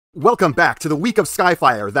Welcome back to the week of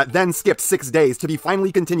Skyfire that then skipped 6 days to be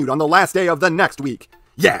finally continued on the last day of the next week.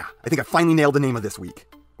 Yeah, I think I finally nailed the name of this week.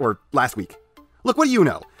 Or last week. Look, what do you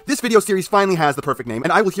know? This video series finally has the perfect name,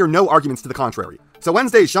 and I will hear no arguments to the contrary. So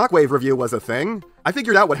Wednesday's Shockwave review was a thing? I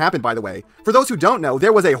figured out what happened, by the way. For those who don't know,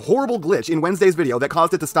 there was a horrible glitch in Wednesday's video that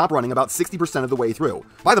caused it to stop running about 60% of the way through.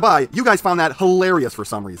 By the by, you guys found that hilarious for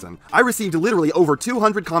some reason. I received literally over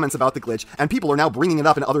 200 comments about the glitch, and people are now bringing it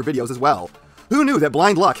up in other videos as well. Who knew that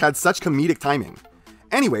blind luck had such comedic timing?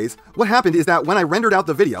 Anyways, what happened is that when I rendered out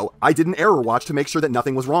the video, I did an error watch to make sure that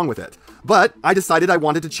nothing was wrong with it. But I decided I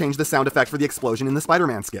wanted to change the sound effect for the explosion in the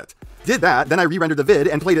Spider-Man skit. Did that, then I re-rendered the vid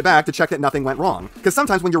and played it back to check that nothing went wrong, because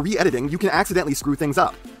sometimes when you're re-editing, you can accidentally screw things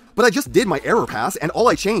up. But I just did my error pass, and all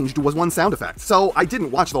I changed was one sound effect, so I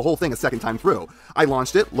didn't watch the whole thing a second time through. I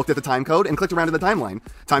launched it, looked at the timecode, and clicked around in the timeline.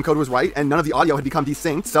 Timecode was right, and none of the audio had become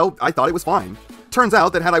desynced, so I thought it was fine. Turns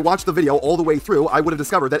out that had I watched the video all the way through, I would have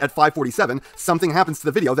discovered that at 5:47, something happens to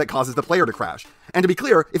the video that causes the player to crash. And to be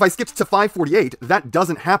clear, if I skipped to 5:48, that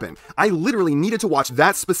doesn't happen. I literally needed to watch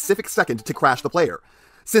that specific second to crash the player.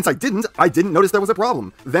 Since I didn't notice there was a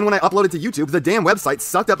problem. Then when I uploaded to YouTube, the damn website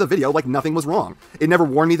sucked up the video like nothing was wrong. It never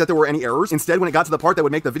warned me that there were any errors. Instead, when it got to the part that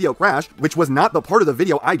would make the video crash, which was not the part of the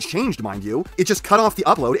video I changed, mind you, it just cut off the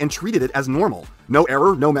upload and treated it as normal. No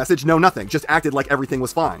error, no message, no nothing, just acted like everything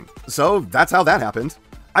was fine. So that's how that happened.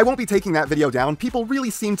 I won't be taking that video down. People really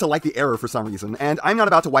seem to like the error for some reason, and I'm not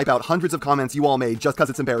about to wipe out hundreds of comments you all made just because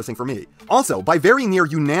it's embarrassing for me. Also, by very near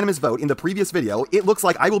unanimous vote in the previous video, it looks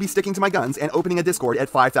like I will be sticking to my guns and opening a Discord at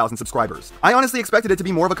 5,000 subscribers. I honestly expected it to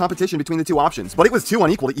be more of a competition between the two options, but it was too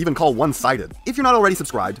unequal to even call one-sided. If you're not already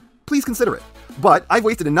subscribed, please consider it. But I've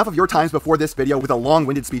wasted enough of your times before this video with a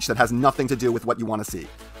long-winded speech that has nothing to do with what you want to see.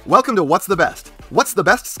 Welcome to What's the Best? What's the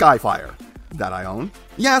best Skyfire that I own?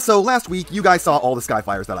 Yeah, so last week, you guys saw all the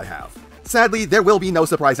Skyfires that I have. Sadly, there will be no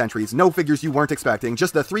surprise entries, no figures you weren't expecting,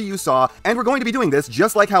 just the 3 you saw, and we're going to be doing this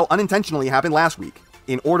just like how unintentionally happened last week,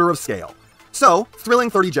 in order of scale. So, Thrilling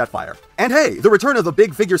 30 Jetfire. And hey, the return of the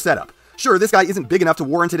big figure setup. Sure, this guy isn't big enough to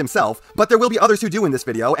warrant it himself, but there will be others who do in this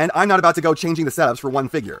video, and I'm not about to go changing the setups for one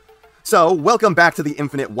figure. So, welcome back to the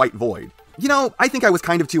infinite white void. You know, I think I was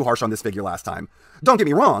kind of too harsh on this figure last time. Don't get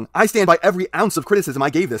me wrong, I stand by every ounce of criticism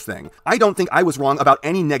I gave this thing. I don't think I was wrong about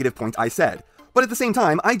any negative point I said. But at the same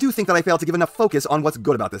time, I do think that I failed to give enough focus on what's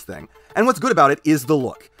good about this thing. And what's good about it is the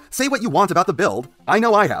look. Say what you want about the build, I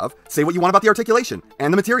know I have. Say what you want about the articulation,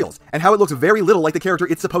 and the materials, and how it looks very little like the character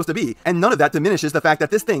it's supposed to be, and none of that diminishes the fact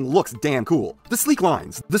that this thing looks damn cool. The sleek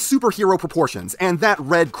lines, the superhero proportions, and that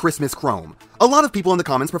red Christmas chrome. A lot of people in the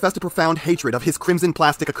comments professed a profound hatred of his crimson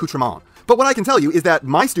plastic accoutrement. But what I can tell you is that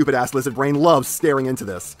my stupid-ass lizard brain loves staring into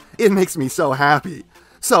this. It makes me so happy.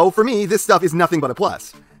 So, for me, this stuff is nothing but a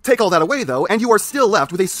plus. Take all that away, though, and you are still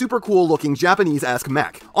left with a super cool-looking Japanese-esque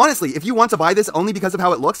mech. Honestly, if you want to buy this only because of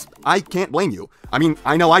how it looks, I can't blame you. I mean,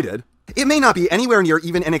 I know I did. It may not be anywhere near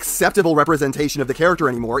even an acceptable representation of the character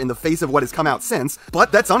anymore in the face of what has come out since,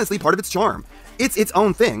 but that's honestly part of its charm. It's its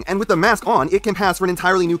own thing, and with the mask on, it can pass for an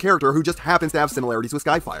entirely new character who just happens to have similarities with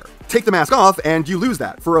Skyfire. Take the mask off, and you lose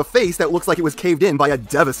that, for a face that looks like it was caved in by a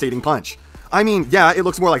devastating punch. I mean, yeah, it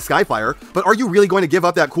looks more like Skyfire, but are you really going to give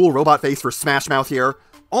up that cool robot face for Smash Mouth here?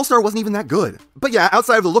 All-Star wasn't even that good. But yeah,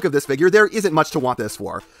 outside of the look of this figure, there isn't much to want this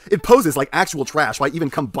for. It poses like actual trash by even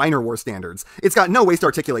Combiner War standards. It's got no waist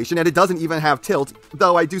articulation, and it doesn't even have tilt,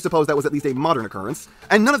 though I do suppose that was at least a modern occurrence.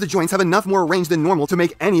 And none of the joints have enough more range than normal to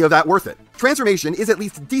make any of that worth it. Transformation is at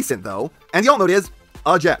least decent, though, and the alt mode is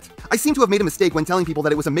a jet. I seem to have made a mistake when telling people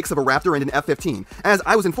that it was a mix of a Raptor and an F-15, as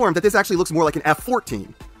I was informed that this actually looks more like an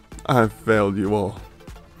F-14. I've failed you all.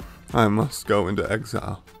 I must go into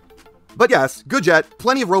exile. But yes, good jet,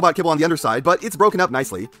 plenty of robot kibble on the underside, but it's broken up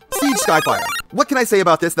nicely. Siege Skyfire. What can I say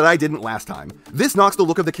about this that I didn't last time? This knocks the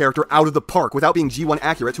look of the character out of the park without being G1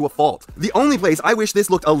 accurate to a fault. The only place I wish this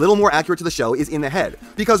looked a little more accurate to the show is in the head,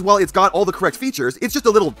 because while it's got all the correct features, it's just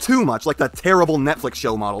a little too much like the terrible Netflix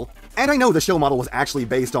show model. And I know the show model was actually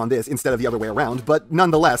based on this instead of the other way around, but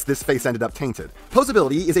nonetheless, this face ended up tainted.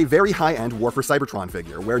 Posability is a very high-end War for Cybertron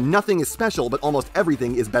figure, where nothing is special, but almost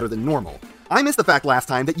everything is better than normal. I missed the fact last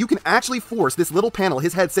time that you can actually force this little panel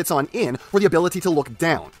his head sits on in for the ability to look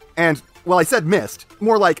down. And, well, I said missed,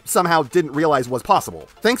 more like somehow didn't realize was possible.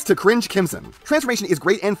 Thanks to Cringe Kimson. Transformation is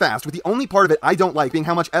great and fast, with the only part of it I don't like being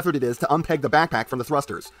how much effort it is to unpeg the backpack from the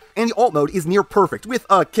thrusters. And the alt mode is near perfect, with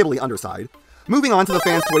a kibbly underside. Moving on to the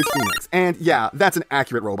Fans Toys Phoenix, and yeah, that's an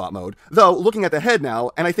accurate robot mode. Though, looking at the head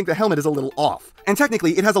now, and I think the helmet is a little off. And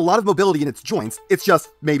technically, it has a lot of mobility in its joints, it's just,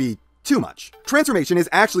 maybe, too much. Transformation is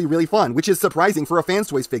actually really fun, which is surprising for a Fans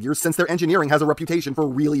Toys figure since their engineering has a reputation for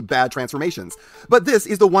really bad transformations. But this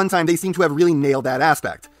is the one time they seem to have really nailed that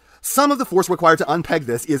aspect. Some of the force required to unpeg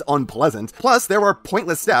this is unpleasant, plus there are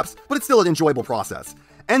pointless steps, but it's still an enjoyable process.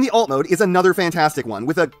 And the alt mode is another fantastic one,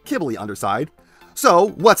 with a kibbly underside. So,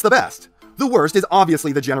 what's the best? The worst is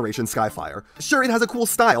obviously the Generation Skyfire. Sure, it has a cool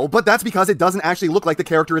style, but that's because it doesn't actually look like the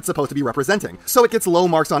character it's supposed to be representing, so it gets low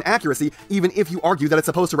marks on accuracy, even if you argue that it's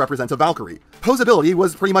supposed to represent a Valkyrie. Posability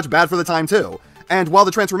was pretty much bad for the time too, and while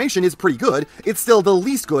the transformation is pretty good, it's still the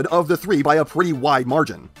least good of the three by a pretty wide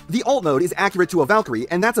margin. The alt mode is accurate to a Valkyrie,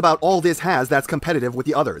 and that's about all this has that's competitive with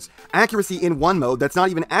the others. Accuracy in one mode that's not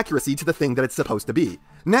even accuracy to the thing that it's supposed to be.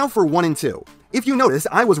 Now for 1 and 2. If you notice,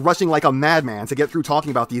 I was rushing like a madman to get through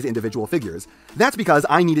talking about these individual figures. That's because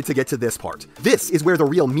I needed to get to this part. This is where the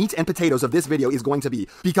real meat and potatoes of this video is going to be,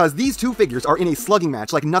 because these two figures are in a slugging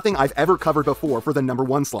match like nothing I've ever covered before for the number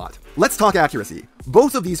 1 slot. Let's talk accuracy.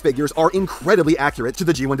 Both of these figures are incredibly accurate to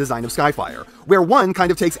the G1 design of Skyfire, where one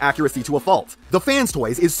kind of takes accuracy to a fault. The Fans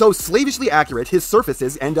Toys is so slavishly accurate his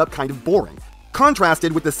surfaces end up kind of boring,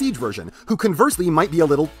 contrasted with the Siege version, who conversely might be a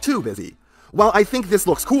little too busy. While I think this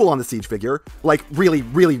looks cool on the Siege figure, like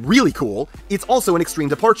really cool, it's also an extreme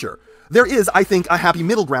departure. There is, I think, a happy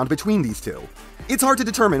middle ground between these two. It's hard to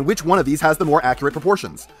determine which one of these has the more accurate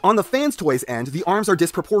proportions. On the Fans Toys end, the arms are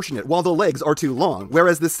disproportionate while the legs are too long,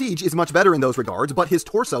 whereas the Siege is much better in those regards, but his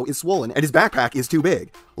torso is swollen and his backpack is too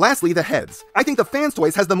big. Lastly, the heads. I think the Fans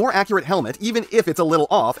Toys has the more accurate helmet, even if it's a little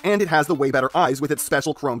off, and it has the way better eyes with its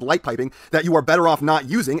special chromed light piping that you are better off not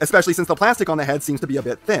using, especially since the plastic on the head seems to be a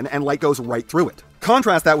bit thin and light goes right through it.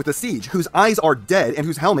 Contrast that with the Siege, whose eyes are dead and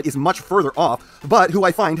whose helmet is much further off, but who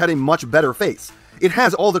I find had a much better face. It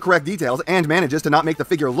has all the correct details and manages to not make the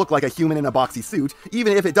figure look like a human in a boxy suit,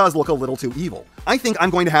 even if it does look a little too evil. I think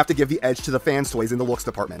I'm going to have to give the edge to the Fans Toys in the looks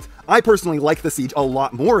department. I personally like the Siege a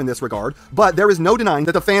lot more in this regard, but there is no denying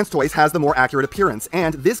that the Fans Toys has the more accurate appearance,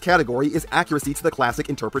 and this category is accuracy to the classic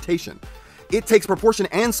interpretation. It takes proportion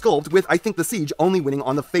and sculpt, with I think the Siege only winning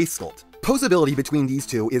on the face sculpt. Posability between these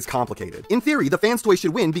two is complicated. In theory, the Fans Toy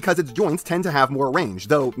should win because its joints tend to have more range,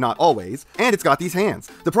 though not always, and it's got these hands.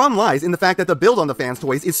 The problem lies in the fact that the build on the Fans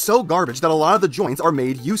Toys is so garbage that a lot of the joints are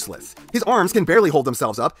made useless. His arms can barely hold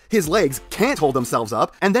themselves up, his legs can't hold themselves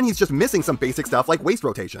up, and then he's just missing some basic stuff like waist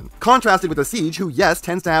rotation. Contrasted with the Siege, who yes,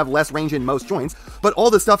 tends to have less range in most joints, but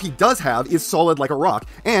all the stuff he does have is solid like a rock,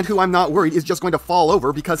 and who I'm not worried is just going to fall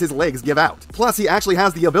over because his legs give out. Plus, he actually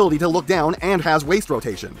has the ability to look down and has waist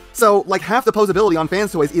rotation. So, like half the posability on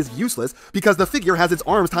Fans Toys is useless because the figure has its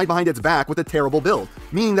arms tied behind its back with a terrible build,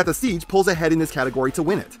 meaning that the Siege pulls ahead in this category to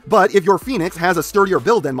win it. But if your Phoenix has a sturdier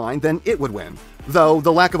build than mine, then it would win. Though,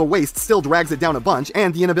 the lack of a waist still drags it down a bunch,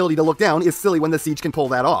 and the inability to look down is silly when the Siege can pull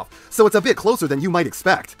that off, so it's a bit closer than you might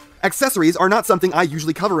expect. Accessories are not something I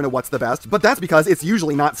usually cover in a What's the Best, but that's because it's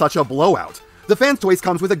usually not such a blowout. The Fans Toys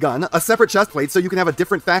comes with a gun, a separate chest plate so you can have a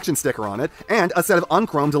different faction sticker on it, and a set of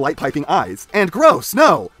unchromed light piping eyes. And gross,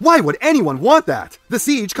 no! Why would anyone want that? The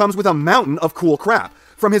Siege comes with a mountain of cool crap.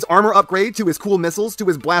 From his armor upgrade, to his cool missiles, to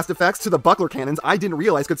his blast effects, to the buckler cannons I didn't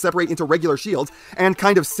realize could separate into regular shields, and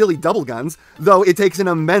kind of silly double guns, though it takes an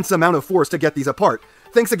immense amount of force to get these apart.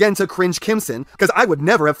 Thanks again to Cringe Kimson, because I would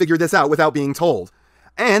never have figured this out without being told.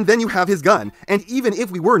 And then you have his gun, and even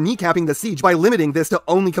if we were kneecapping the Siege by limiting this to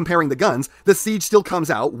only comparing the guns, the Siege still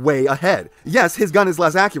comes out way ahead. Yes, his gun is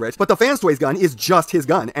less accurate, but the Fans Toys gun is just his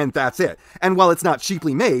gun, and that's it. And while it's not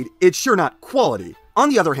cheaply made, it's sure not quality. On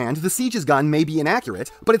the other hand, the Siege's gun may be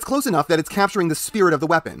inaccurate, but it's close enough that it's capturing the spirit of the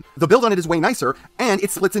weapon. The build on it is way nicer, and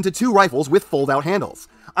it splits into 2 rifles with fold-out handles.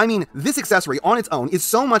 I mean, this accessory on its own is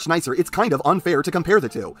so much nicer it's kind of unfair to compare the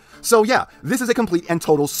two. So yeah, this is a complete and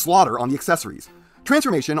total slaughter on the accessories.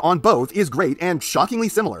 Transformation on both is great and shockingly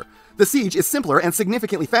similar. The Siege is simpler and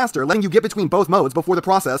significantly faster, letting you get between both modes before the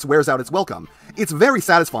process wears out its welcome. It's very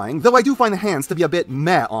satisfying, though I do find the hands to be a bit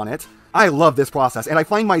meh on it. I love this process, and I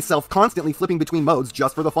find myself constantly flipping between modes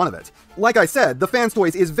just for the fun of it. Like I said, the Fans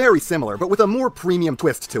Toys is very similar, but with a more premium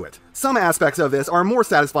twist to it. Some aspects of this are more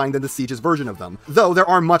satisfying than the Siege's version of them, though there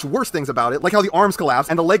are much worse things about it, like how the arms collapse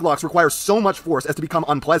and the leg locks require so much force as to become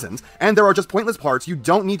unpleasant, and there are just pointless parts you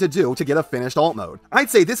don't need to do to get a finished alt mode. I'd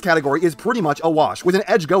say this category is pretty much a wash, with an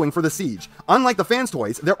edge going for the Siege. Unlike the Fans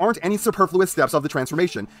Toys, there aren't any superfluous steps of the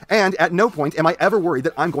transformation, and at no point am I ever worried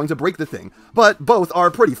that I'm going to break the thing, but both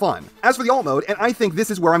are pretty fun. As for the alt mode, and I think this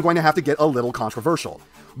is where I'm going to have to get a little controversial.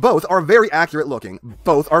 Both are very accurate looking,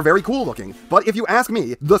 both are very cool looking, but if you ask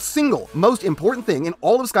me, the single most important thing in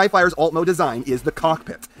all of Skyfire's alt mode design is the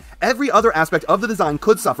cockpit. Every other aspect of the design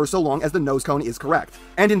could suffer so long as the nose cone is correct.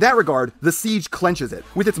 And in that regard, the Siege clenches it,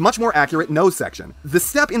 with its much more accurate nose section. The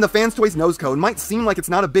step in the Fans Toys nose cone might seem like it's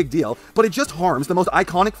not a big deal, but it just harms the most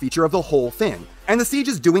iconic feature of the whole thing. And the Siege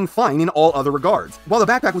is doing fine in all other regards. While the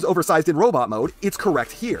backpack was oversized in robot mode, it's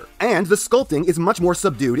correct here. And the sculpting is much more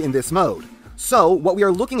subdued in this mode. So, what we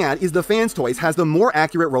are looking at is the Fans Toys has the more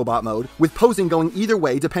accurate robot mode, with posing going either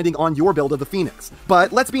way depending on your build of the Phoenix.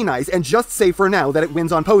 But let's be nice and just say for now that it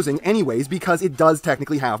wins on posing anyways because it does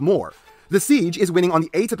technically have more. The Siege is winning on the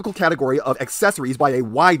atypical category of accessories by a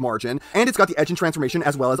wide margin, and it's got the edge and transformation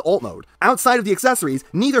as well as alt mode. Outside of the accessories,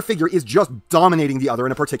 neither figure is just dominating the other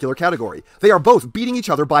in a particular category. They are both beating each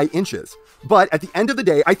other by inches. But at the end of the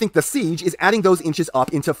day, I think the Siege is adding those inches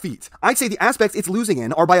up into feet. I'd say the aspects it's losing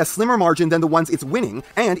in are by a slimmer margin than the ones it's winning,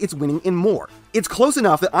 and it's winning in more. It's close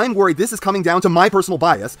enough that I'm worried this is coming down to my personal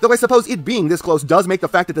bias, though I suppose it being this close does make the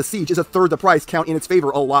fact that the Siege is a third the price count in its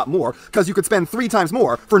favor a lot more, because you could spend 3 times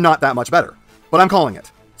more for not that much better. But I'm calling it.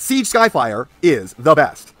 Siege Skyfire is the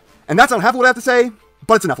best. And that's not half of what I have to say,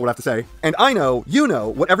 but it's enough of what I have to say. And I know you know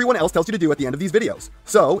what everyone else tells you to do at the end of these videos.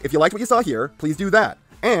 So, if you liked what you saw here, please do that.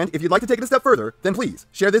 And if you'd like to take it a step further, then please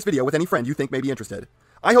share this video with any friend you think may be interested.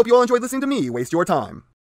 I hope you all enjoyed listening to me waste your time.